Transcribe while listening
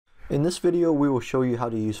In this video, we will show you how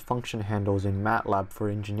to use function handles in MATLAB for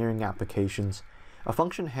engineering applications. A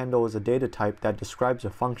function handle is a data type that describes a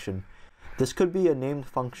function. This could be a named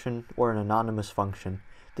function or an anonymous function.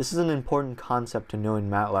 This is an important concept to know in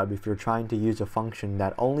MATLAB if you're trying to use a function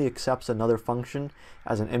that only accepts another function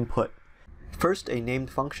as an input. First, a named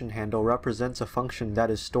function handle represents a function that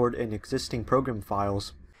is stored in existing program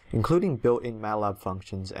files, including built-in MATLAB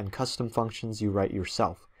functions and custom functions you write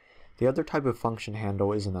yourself. The other type of function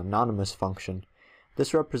handle is an anonymous function.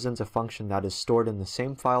 This represents a function that is stored in the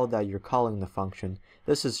same file that you're calling the function.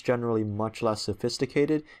 This is generally much less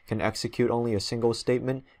sophisticated, can execute only a single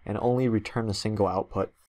statement, and only return a single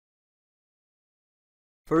output.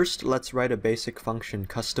 First, let's write a basic function,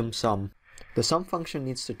 custom sum. The sum function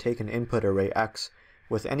needs to take an input array x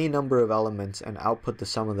with any number of elements and output the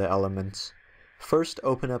sum of the elements. First,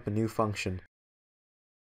 open up a new function.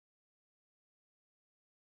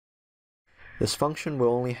 This function will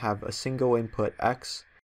only have a single input x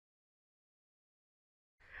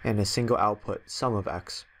and a single output, sum of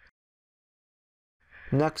x.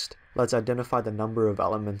 Next, let's identify the number of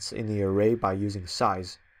elements in the array by using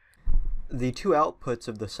size. The two outputs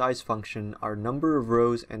of the size function are number of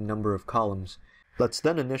rows and number of columns. Let's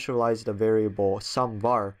then initialize the variable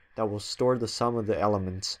sum_var that will store the sum of the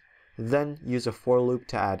elements. Then use a for loop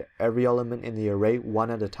to add every element in the array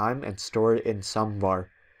one at a time and store it in sum_var.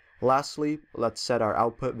 Lastly, let's set our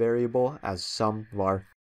output variable as sum_var.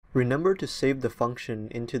 Remember to save the function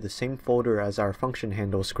into the same folder as our function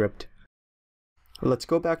handle script. Let's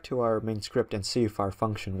go back to our main script and see if our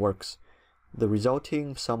function works. The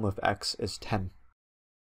resulting sum of x is 10.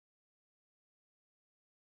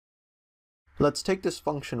 Let's take this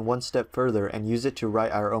function one step further and use it to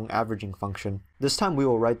write our own averaging function. This time we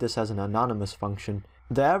will write this as an anonymous function.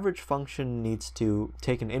 The average function needs to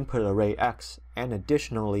take an input array x and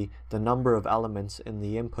additionally the number of elements in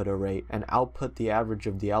the input array and output the average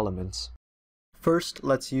of the elements. First,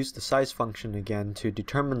 let's use the size function again to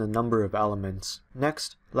determine the number of elements.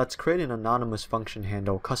 Next, let's create an anonymous function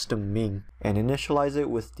handle, custom mean, and initialize it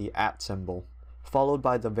with the @ symbol, followed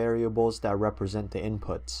by the variables that represent the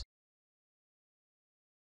inputs.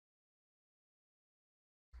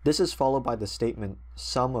 This is followed by the statement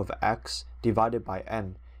sum of x divided by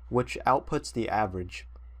n, which outputs the average.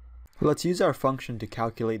 Let's use our function to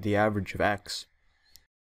calculate the average of x.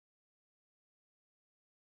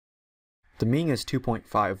 The mean is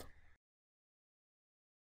 2.5.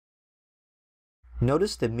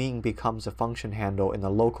 Notice the mean becomes a function handle in the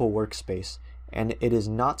local workspace, and it is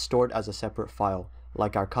not stored as a separate file,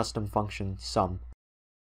 like our custom function sum.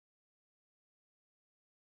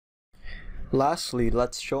 Lastly,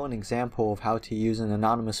 let's show an example of how to use an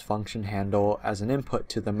anonymous function handle as an input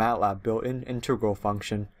to the MATLAB built-in integral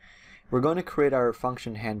function. We're going to create our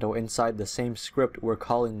function handle inside the same script we're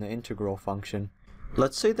calling the integral function.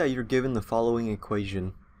 Let's say that you're given the following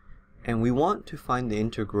equation, and we want to find the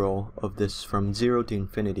integral of this from 0 to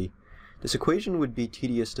infinity. This equation would be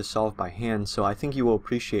tedious to solve by hand, so I think you will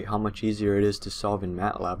appreciate how much easier it is to solve in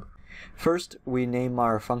MATLAB. First, we name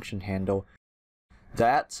our function handle. The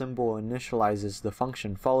 @ symbol initializes the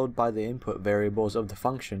function followed by the input variables of the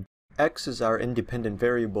function. X is our independent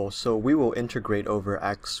variable, so we will integrate over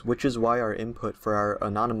x, which is why our input for our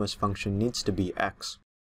anonymous function needs to be x,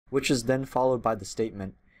 which is then followed by the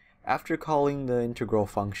statement. After calling the integral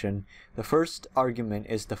function, the first argument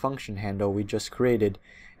is the function handle we just created,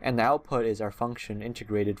 and the output is our function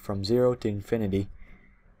integrated from 0 to infinity.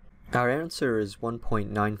 Our answer is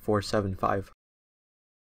 1.9475.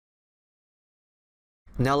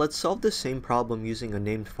 Now let's solve the same problem using a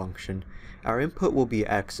named function. Our input will be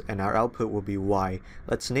x and our output will be y.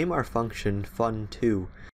 Let's name our function fun2.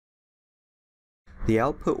 The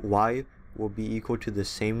output y will be equal to the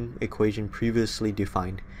same equation previously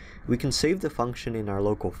defined. We can save the function in our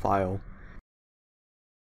local file.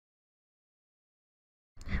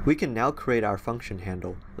 We can now create our function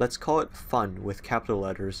handle. Let's call it fun with capital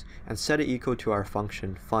letters and set it equal to our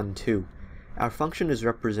function fun2. Our function is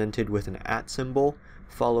represented with an @ symbol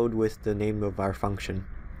followed with the name of our function.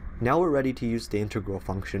 Now we're ready to use the integral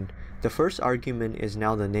function. The first argument is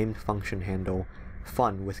now the named function handle,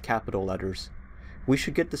 fun with capital letters. We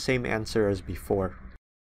should get the same answer as before.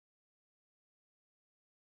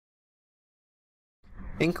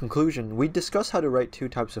 In conclusion, we discussed how to write two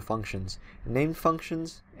types of functions, named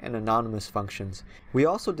functions and anonymous functions. We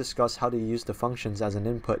also discussed how to use the functions as an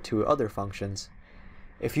input to other functions.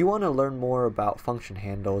 If you want to learn more about function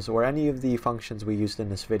handles or any of the functions we used in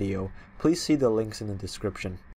this video, please see the links in the description.